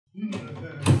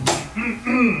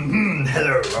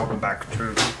Hello, welcome back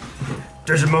to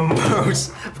Digimon World.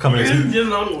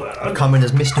 I've come in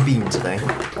as Mr. Bean today.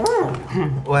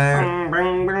 Where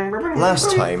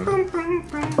last time,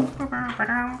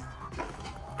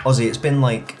 Ozzy, it's been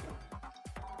like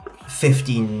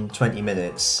 15-20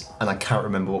 minutes and I can't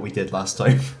remember what we did last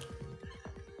time.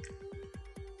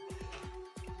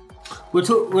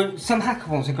 Some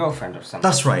hacker wants a girlfriend or something.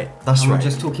 That's right, that's right. We're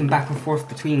just talking back and forth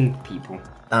between people.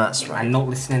 That's right. And not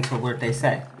listening to a word they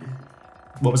say.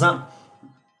 What was that?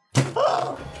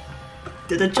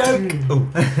 Did a joke! Oh.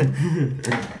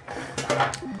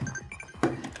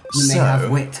 You may have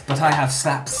wit, but I have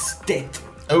slapstick.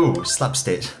 Oh,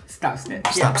 slapstick. Slapstick.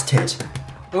 Slapstick.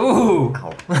 Ooh!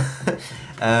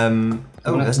 Ow. You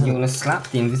wanna slap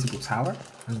the invisible tower?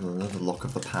 There's another lock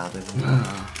of the pad over there.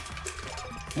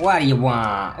 What do you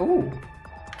want? Ooh.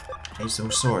 There's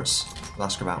all sorts. We'll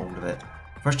ask her about all of it.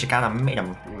 First you gotta meet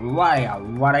him. What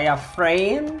are you,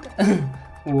 friend?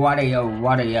 What are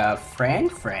you,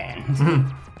 friend?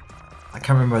 I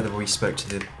can't remember whether we spoke to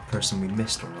the person we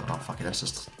missed or not. Oh, fuck it, let's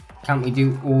just... Can't we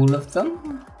do all of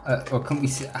them? Or can't we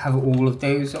have all of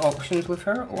those options with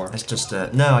her, or? Let's just,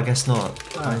 no, I guess not.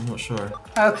 Oh. I'm not sure.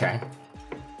 Okay.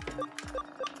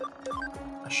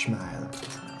 A smile.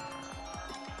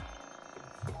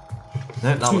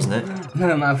 No, that wasn't it.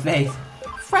 No, my face.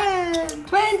 Friend.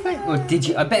 Or I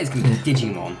bet it's gonna be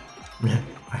Digimon.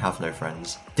 I have no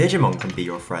friends. Digimon can be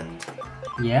your friend.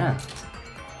 Yeah.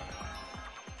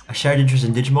 A shared interest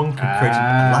in Digimon can create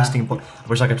a lasting bond. I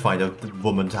wish I could find a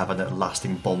woman to have a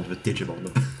lasting bond with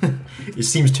Digimon. It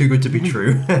seems too good to be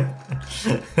true. Well,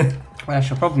 that's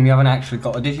your problem. You haven't actually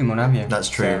got a Digimon, have you? That's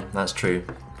true. So. That's true.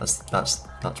 That's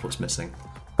what's missing.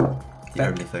 The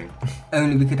only thing.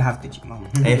 Only we could have Digimon.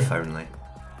 If only.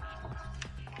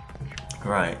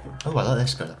 Right. Oh, I like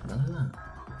this guy.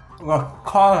 Well,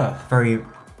 car. Very.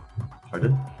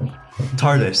 Pardon?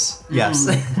 TARDIS. Yes.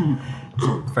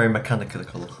 Very mechanical.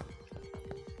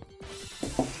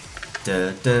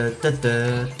 Da da da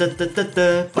da da da da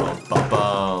da bum bum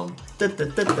bum. Da da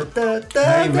da da da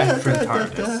da. Very retro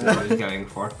TARDIS I was going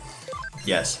for.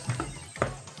 Yes.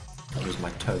 That was my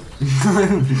toe.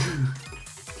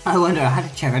 I wonder, I had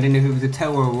to check, I didn't know if it was a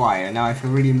toe or a wire, now I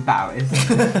feel really embarrassed.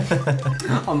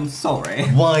 I'm sorry.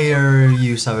 Why are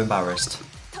you so embarrassed?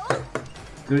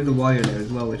 There's the wire there as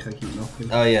well, which I keep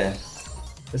knocking. Oh yeah.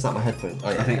 Is that my headphone?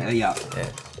 Oh yeah. I think, yeah.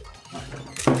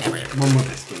 One more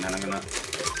biscuit and then I'm gonna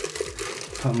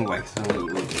put them away because I don't want to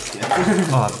eat one biscuit.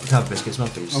 Oh, I have biscuits,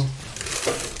 not these. Oh.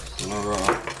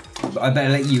 But I better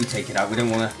let you take it out, we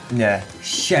don't want to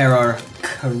share our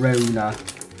corona.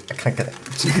 I can't get it.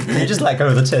 You just let go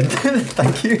of the tin.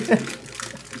 Thank you.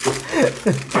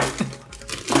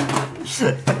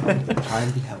 Try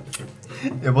and be helpful.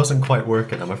 It wasn't quite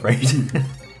working, I'm afraid.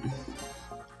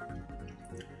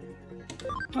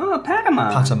 Oh,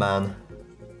 Pataman. Pataman.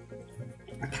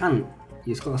 I can't.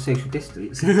 He's got a social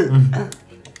distance. I'm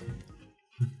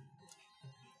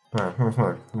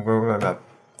afraid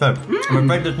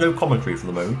there's no commentary for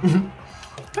the moment.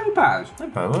 Topaz.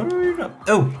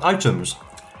 Oh, items.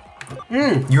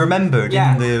 You remembered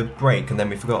in the break and then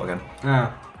we forgot again.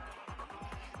 Yeah.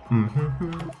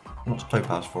 What's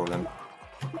Topaz for then?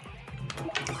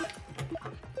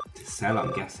 To sell,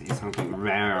 I'm guessing. Something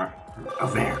rare. A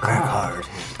rare card.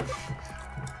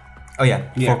 Oh yeah,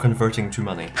 for converting to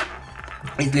money.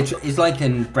 It's literally, it's like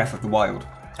in Breath of the Wild.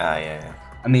 Ah, yeah.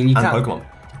 I mean, you can't. Pokemon.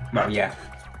 Well, yeah.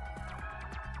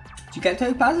 Do you get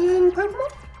Topazes in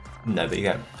Pokemon? No, but you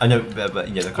get. I know, but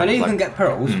yeah, they're kind I know of you like, can get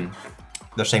pearls.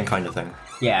 They're the same kind of thing.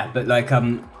 Yeah, but like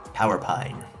Power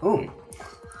Pine. Oh,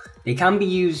 they can be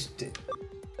used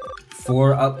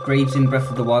for upgrades in Breath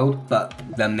of the Wild, but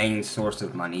the main source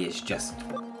of money is just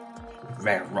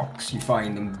rare rocks. You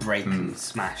find and break and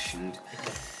smash, and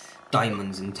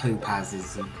diamonds and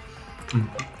topazes. And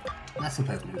that's a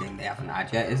Pokemon game they haven't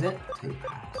had yet, is it?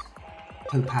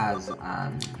 Topaz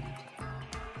and.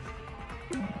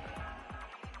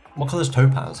 What colour is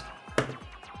Topaz?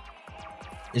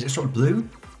 Is it sort of blue?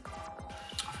 I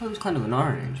thought it was kind of an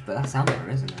orange, but that's amber,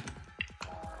 isn't it?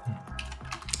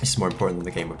 This is more important than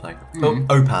the game we're playing. Oh,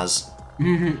 Opaz.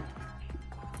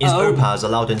 Is Opaz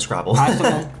allowed in Scrabble?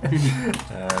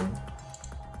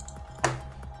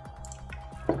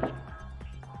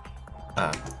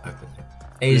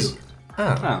 Is...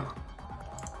 Well,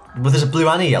 there's a blue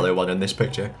and a yellow one in this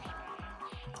picture.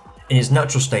 In its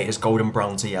natural state, it's golden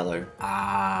brown to yellow.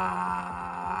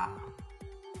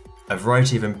 A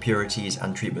variety of impurities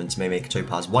and treatments may make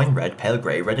topaz wine red, pale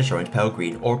grey, reddish orange, pale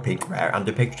green, or pink rare, and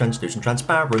opaque, translucent,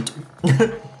 transparent.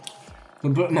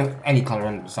 No, any colour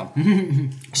under the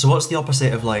sun. So what's the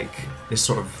opposite of like this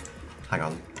sort of Hang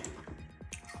on.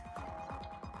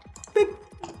 Beep.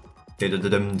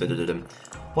 Da-da-da-dum.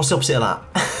 What's the opposite of that?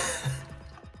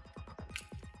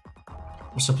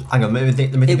 What's the, hang on, let me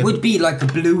think it would be like a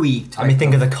bluey type. Let me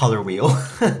think of the colour wheel.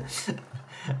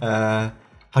 How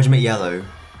do you make yellow?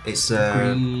 It's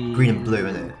green and blue,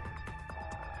 isn't it?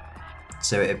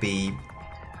 So it would be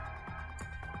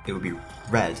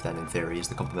red then, in theory, is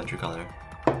the complementary colour.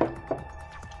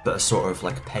 But a sort of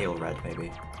like pale red, maybe.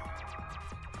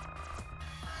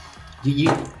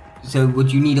 So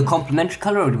would you need a complementary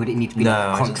colour, or would it need to be like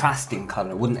a No, contrasting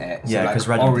colour, wouldn't it? So Yeah, like because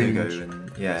red orange. and blue go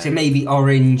and yeah. So maybe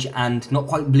orange and not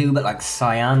quite blue, but like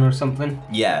cyan or something.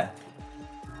 Yeah.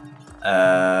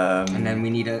 And then we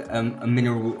need a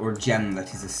mineral or gem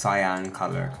that is a cyan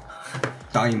colour.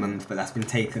 Diamond, but that's been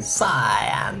taken.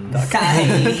 Cyan.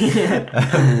 Okay.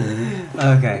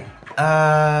 Okay.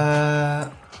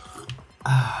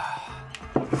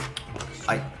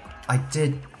 I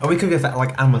did. Oh, we could go for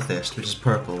like amethyst, which is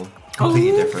purple.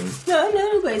 Completely different.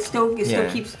 No, but it still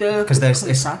keeps the. Because there's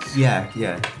contrast.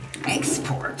 yeah.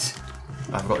 Export.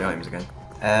 I forgot the items again.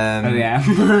 Oh yeah.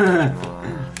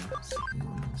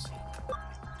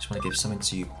 Just want to give something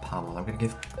to Pamela. I'm gonna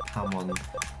give Pamela.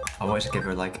 I want to give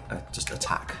her like just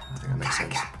attack. I think that makes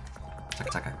sense.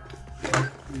 Taka.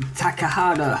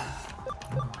 Takahara.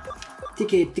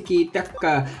 Tiki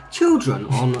taka. Children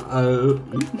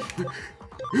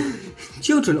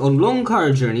on long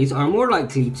car journeys are more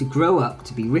likely to grow up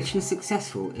to be rich and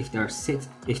successful if they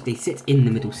sit in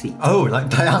the middle seat. Oh, like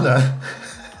Diana.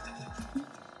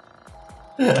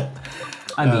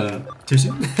 I mean, too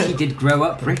soon. she did grow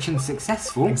up rich and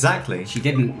successful. Exactly. She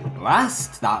didn't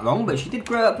last that long, but she did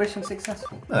grow up rich and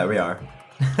successful. There we are.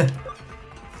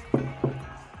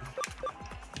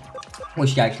 Well,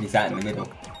 she actually sat in the middle.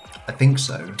 I think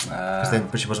so.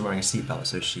 But she wasn't wearing a seatbelt,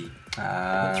 so she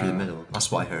went through the middle.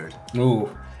 That's what I heard. Oh.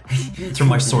 It's from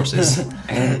my sources.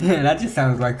 That just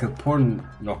sounds like a porn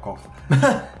knockoff.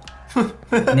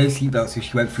 No seatbelt, so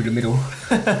she went through the middle.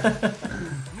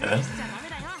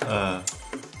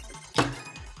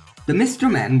 The Mr.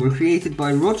 Men were created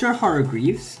by Roger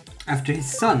Hargreaves after his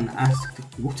son asked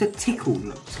what a tickle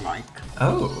looked like.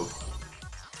 Oh.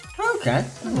 Okay.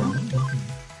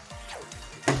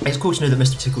 It's cool to know that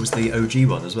Mr. Tickle's the OG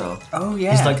one as well. Oh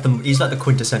yeah. He's like the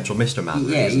quintessential Mr. Man.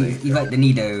 Yeah, isn't he's like the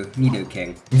Nido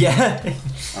King Yeah.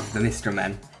 of the Mr.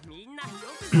 Men.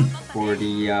 Or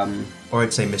the Or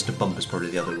I'd say Mr. Bump is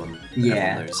probably the other one. Yeah.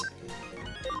 Everyone knows.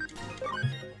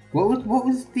 What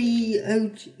was the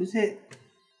OG? Was it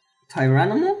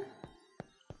Tyrannimal?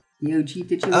 The OG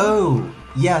Digimon? Oh,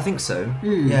 yeah, I think so.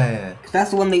 Yeah. Cause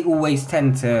that's the one they always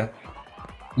tend to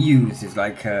use as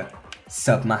like a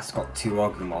sub-mascot to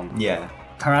Agumon. Yeah.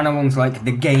 Tyrannimal's like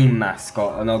the game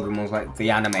mascot and Agumon's like the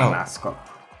anime mascot.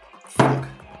 Fuck.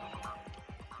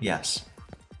 Yes.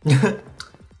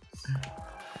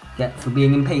 Yeah, for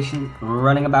being impatient,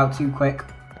 running about too quick.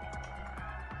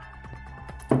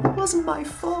 It wasn't my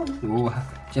fault. Ooh,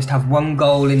 just have one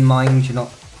goal in mind, you're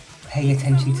not paying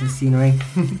attention to the scenery.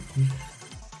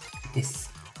 This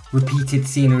repeated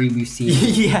scenery we've seen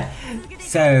Yeah.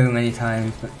 so many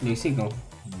times, but no signal.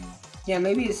 Yeah,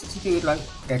 maybe it's to do with like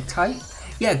their type.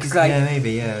 Yeah, because like Yeah,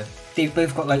 maybe, yeah. they've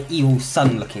both got like evil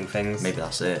sun-looking things. Maybe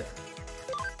that's it.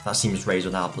 That seems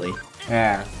reasonably.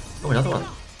 Yeah. Oh, another one.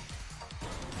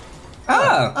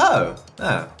 Oh.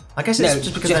 Oh. I guess it's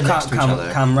just because they're next to each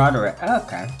other. Camaraderie. Oh,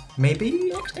 okay. Maybe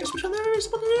next to each other is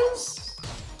what it is?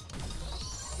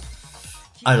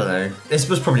 I don't know. This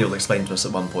was probably all explained to us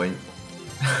at one point.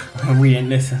 We didn't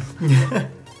listen.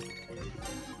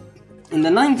 In the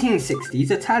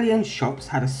 1960s, Italian shops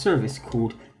had a service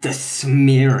called the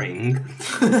smearing.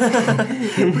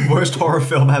 Worst horror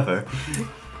film ever.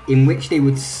 In which they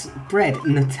would spread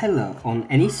Nutella on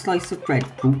any slice of bread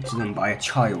brought to them by a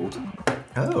child.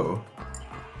 Oh.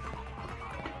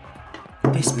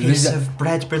 This piece of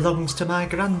bread belongs to my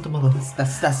grandmother.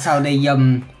 That's how they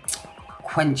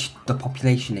quenched the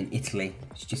population in Italy.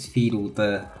 Just feed all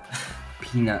the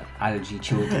peanut allergy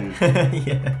children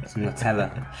Yeah. some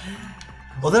Nutella.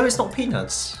 Although it's not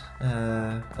peanuts.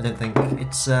 I don't think.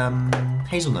 It's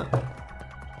hazelnut.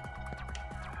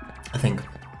 I think.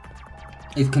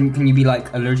 Can you be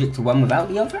like allergic to one without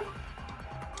the other?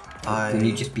 I Can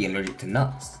you just be allergic to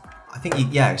nuts? I think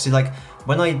yeah. See, like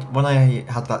when I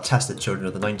had that tested children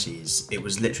of the 90s, it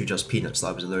was literally just peanuts that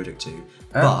I was allergic to.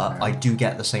 But I do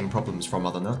get the same problems from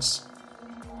other nuts.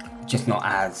 Just not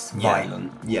as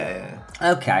violent. Yeah.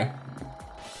 Okay.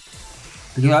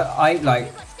 Because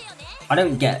I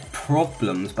don't get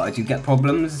problems, but I do get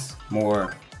problems,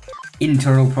 more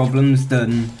internal problems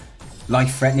than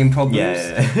life-threatening problems.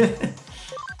 Yeah.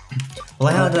 Well,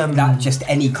 I had that just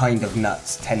any kind of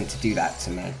nuts tend to do that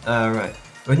to me. Right.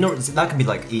 But no, that can be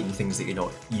like eating things that you're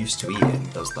not used to eating.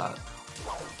 Does that?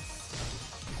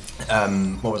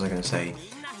 What was I going to say?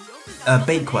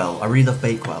 Bakewell. I really love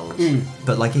Bakewells.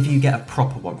 But like, if you get a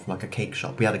proper one from like a cake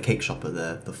shop, we had a cake shop at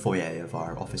the foyer of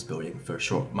our office building for a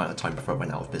short amount of time before it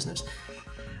went out of business.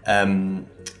 I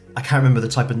can't remember the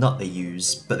type of nut they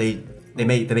use, but they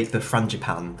make the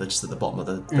frangipan that's just at the bottom of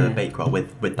the Bakewell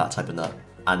with that type of nut.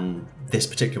 And this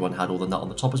particular one had all the nut on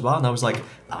the top as well, and I was like,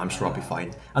 I'm sure I'll be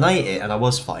fine. And I ate it, and I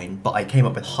was fine, but I came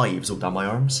up with hives all down my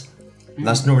arms. And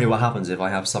that's normally what happens if I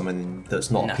have something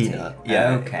that's not Nutty. a peanut.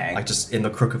 Yeah, okay. I just in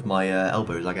the crook of my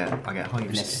elbows, I get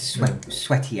hives.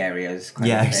 Sweaty areas.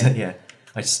 Yeah, exactly. Yeah,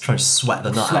 I just try to sweat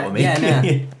the nut out of me. Yeah, no.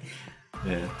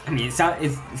 Yeah. I mean, it's a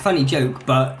funny joke,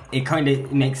 but it kind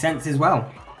of makes sense as well.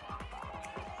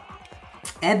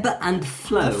 Ebb and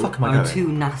Flow are two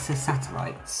NASA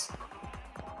satellites.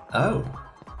 Oh.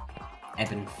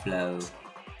 Ebb and Flow.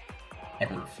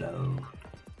 Ebb and Flow.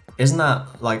 Isn't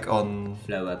that like on...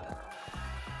 Flow up.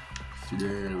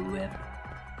 Flow up.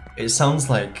 It sounds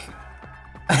like...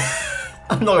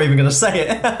 I'm not even going to say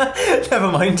it. Never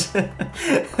mind. I'm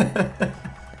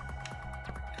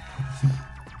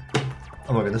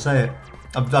not going to say it.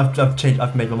 I've changed.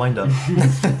 I've made my mind up.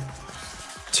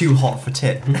 Too hot for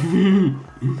tit.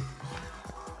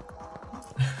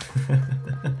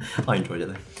 I enjoyed it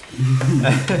though.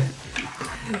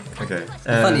 Okay.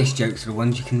 The funniest jokes are the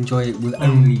ones you can enjoy with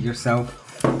only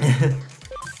yourself.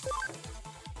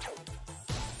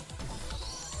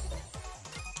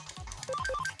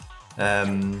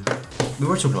 We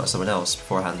were talking about someone else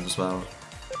beforehand as well.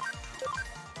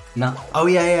 Nut. Oh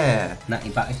yeah. Nutty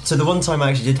batty. So the one time I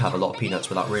actually did have a lot of peanuts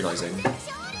without realising.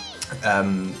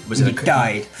 Was in you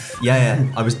died. Yeah.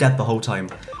 I was dead the whole time.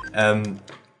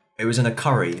 It was in a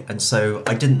curry, and so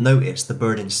I didn't notice the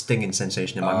burning, stinging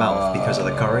sensation in my mouth because of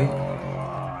the curry.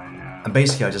 And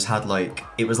basically, I just had like,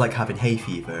 it was like having hay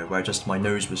fever, where just my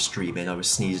nose was streaming, I was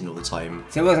sneezing all the time.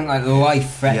 So it wasn't like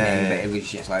life-threatening, but it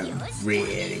was just like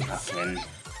really fucking...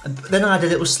 And then I had a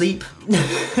little sleep.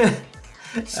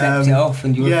 Slept it off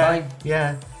and you were fine?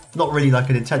 Yeah, not really like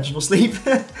an intentional sleep.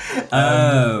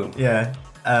 Oh. Yeah.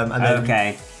 And then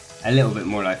okay, a little bit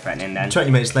more life-threatening then.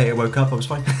 20 minutes later, I woke up, I was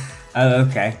fine. Oh,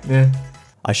 okay. Yeah.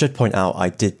 I should point out I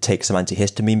did take some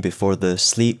antihistamine before the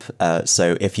sleep,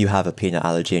 so if you have a peanut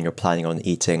allergy and you're planning on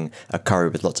eating a curry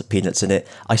with lots of peanuts in it,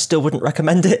 I still wouldn't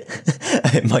recommend it.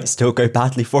 It might still go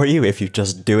badly for you if you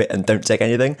just do it and don't take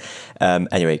anything.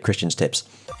 Anyway, Christian's tips.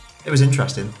 It was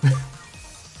interesting.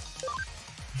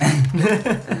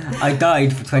 I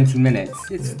died for 20 minutes.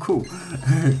 It's cool.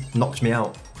 Knocked me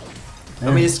out.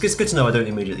 I mean, it's good to know I don't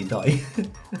immediately die.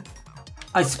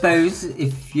 I suppose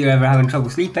if you're ever having trouble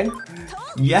sleeping.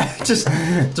 Yeah, just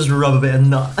rub a bit of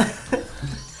nut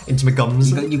into my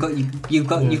gums. You've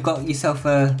got yourself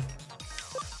a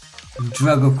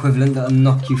drug equivalent that'll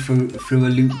knock you through a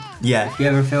loop. Yeah. If you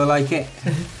ever feel like it.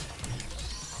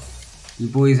 You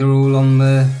boys are all on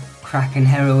the crack and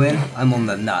heroin. I'm on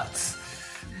the nuts.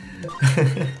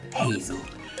 Hazel.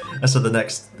 So the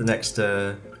next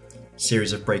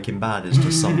series of Breaking Bad is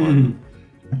just someone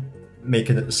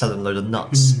selling a load of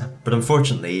nuts. But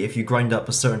unfortunately, if you grind up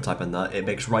a certain type of nut, it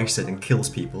makes ricin and kills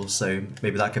people. So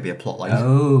maybe that could be a plot line.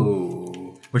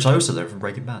 Oh. Which I also learned from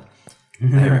Breaking Bad.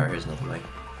 Here's another way.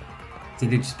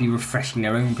 Did they just be refreshing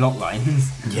their own plot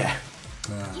lines? Yeah.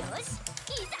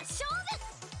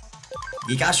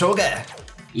 Iga Shoga.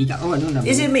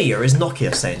 Is it me or is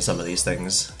Nokia saying some of these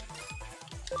things?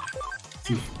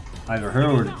 I've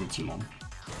heard of Digimon.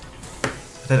 I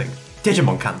don't think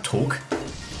Digimon can't talk.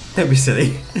 Don't be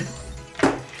silly.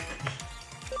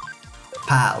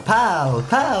 Pow, pow,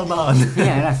 pow, man.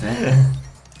 Yeah, that's it.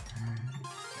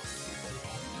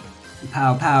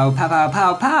 Pow, pow, pow, pow,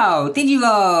 pow, pow.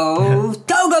 Digimon!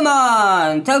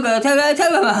 Togamon!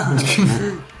 Togamon!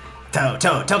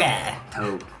 Toga!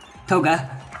 Toga.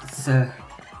 So...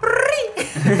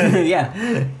 yeah.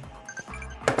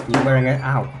 You're wearing a...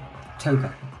 Ow.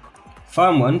 Toga.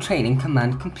 Farm 1 training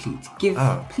command complete.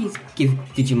 Please give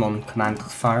Digimon command to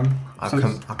farm. I'll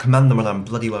command them when I'm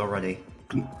bloody well ready.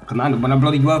 Command them when I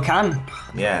bloody well can.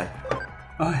 Yeah.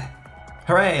 Oh.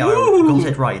 Hooray! I got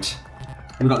it right.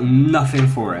 We got nothing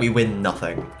for it. We win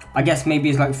nothing. I guess maybe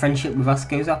it's like friendship with us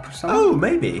goes up or something. Oh,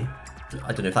 maybe.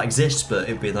 I don't know if that exists, but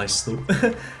it'd be a nice thought.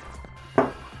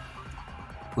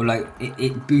 Well, like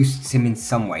it boosts him in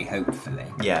some way, hopefully.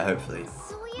 Yeah, hopefully.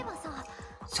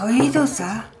 そういうと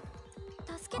さ、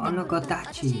あの子た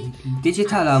ち、デジ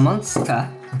タルモンスタ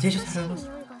ー。デジタルモンス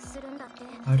タ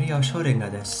ー。リアショリンガ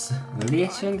です。リア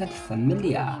ショリンガ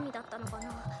familiar.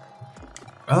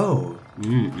 Oh.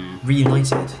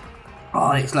 Reunited.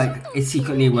 Oh, it's like it's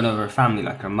secretly one of her family,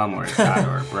 like her mum or her dad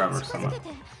or her brother or someone.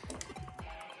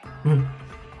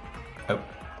 Oh.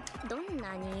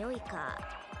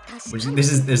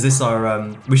 Is this our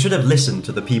we should have listened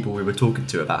to the people we were talking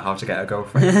to about how to get a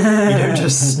girlfriend. You don't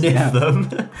just sniff them.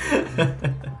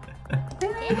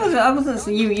 I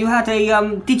wasn't. You had a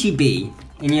Digibee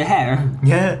in your hair.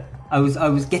 Yeah. I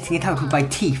was getting it out with my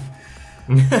teeth.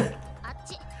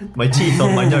 My teeth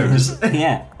on my nose.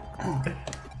 Yeah.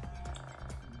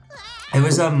 It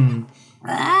was on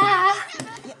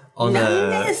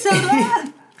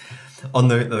on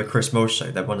the Chris Moore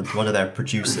show, that one of their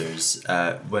producers,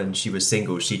 when she was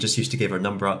single, she just used to give her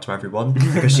number out to everyone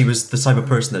because she was the type of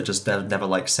person that just never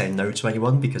liked saying no to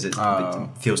anyone because it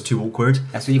feels too awkward.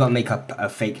 That's when you gotta make up a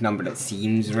fake number that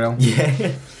seems real.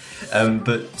 Yeah.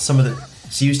 But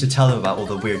she used to tell them about all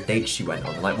the weird dates she went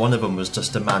on. Like one of them was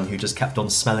just a man who just kept on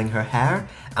smelling her hair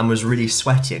and was really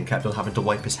sweaty and kept on having to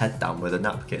wipe his head down with a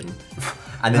napkin.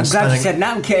 And then I'm glad you said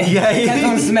napkin. Yeah, he kept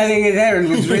on smelling his hair and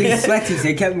was really sweaty, so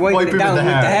he kept wiping it down with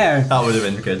the hair. That would have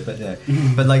been good, but yeah.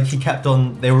 But like he kept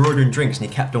on, they were ordering drinks and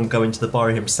he kept on going to the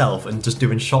bar himself and just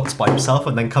doing shots by himself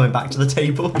and then coming back to the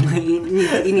table. he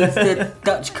needs the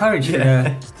Dutch courage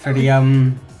for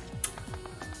the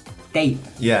date.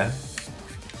 Yeah.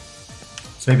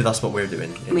 So maybe that's what we're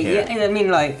doing in here. Yeah, I mean,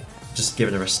 like, just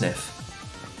giving her a sniff.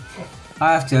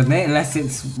 I have to admit, unless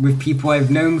it's with people I've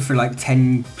known for like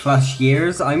 10 plus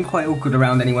years, I'm quite awkward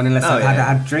around anyone unless I've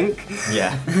had a drink.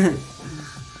 Yeah.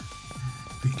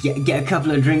 Get a couple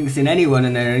of drinks in anyone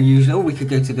and they're usually, we could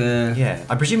go to the... Yeah,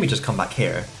 I presume we just come back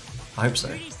here. I hope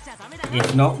so.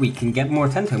 If not, we can get more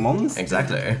Tentomons.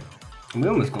 Exactly. We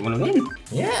almost got one of them.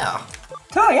 Yeah.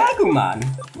 Agumon.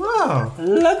 Wow.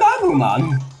 Look,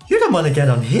 Agumon. You don't want to get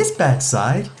on his bad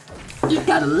side. You've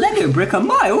got a Lego brick a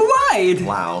mile wide.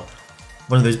 Wow.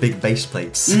 One of those big base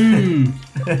plates.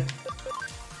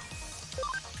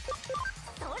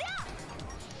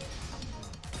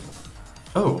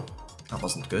 Oh, that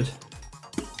wasn't good.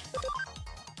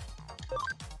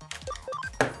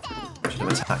 I should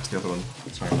have attacked the other one.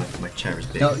 Sorry, my chair is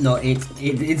big. No,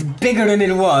 it's bigger than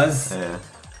it was. Yeah.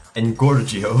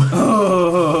 Engorgio.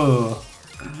 Oh,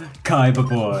 Kaiba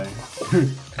boy.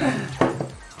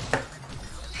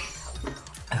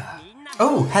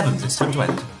 Oh, heavens, it's time to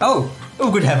end. Oh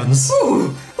good heavens.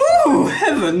 Oh,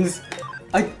 heavens.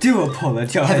 I do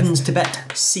apologize. Heavens,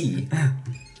 Tibet, sea.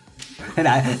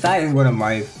 That is one of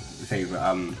my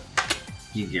favourite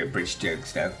Yu-Gi-Oh! British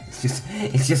jokes though.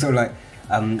 It's just sort of like,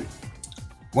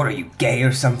 what are you, gay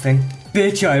or something?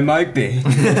 Bitch, I might be.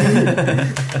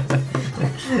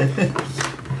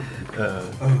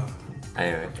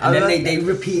 Anyway. And then they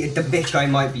repeated the bitch I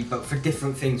might be, but for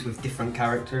different things with different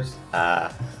characters.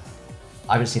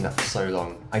 I haven't seen that for so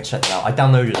long. I checked it out. I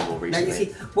downloaded them all recently. Now you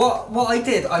see, what I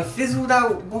did, I fizzled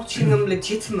out watching them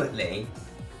legitimately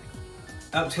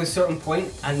up to a certain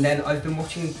point, and then I've been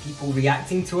watching people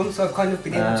reacting to them, so I've kind of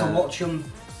been able to watch them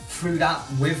through that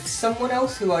with someone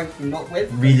else who I'm not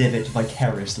with. Relive it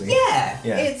vicariously. Yeah.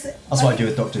 That's what I do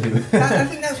with Doctor Who. I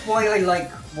think that's why I like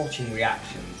watching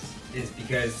reactions, is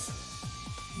because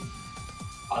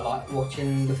I like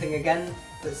watching the thing again,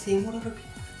 but seeing what other people...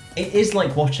 It is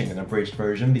like watching an abridged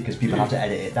version because people have to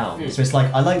edit it down. So it's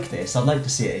like, I like this, I'd like to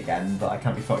see it again, but I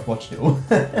can't be fucked watching it all.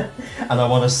 And I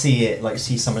want to see it, like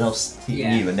see someone else see it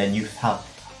new, and then you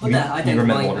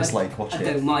remember what it's like watching it.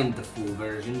 I don't mind the full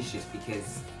versions just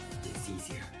because it's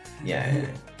easier. Yeah.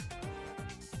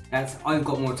 I've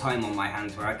got more time on my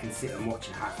hands where I can sit and watch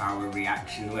a half-hour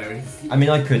reaction, whereas... I mean,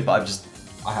 I could, but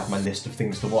I have my list of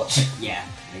things to watch. Yeah,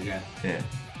 there you go. Yeah.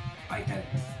 I don't.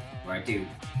 Or I do.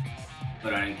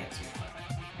 But I don't get to it.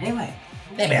 Anyway.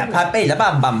 You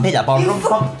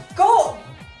forgot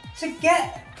to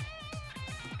get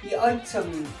the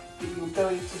item that you were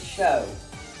going to show.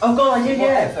 Oh god, I did,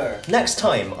 Whatever. yeah. Next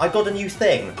time, I got a new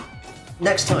thing.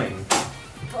 Next time.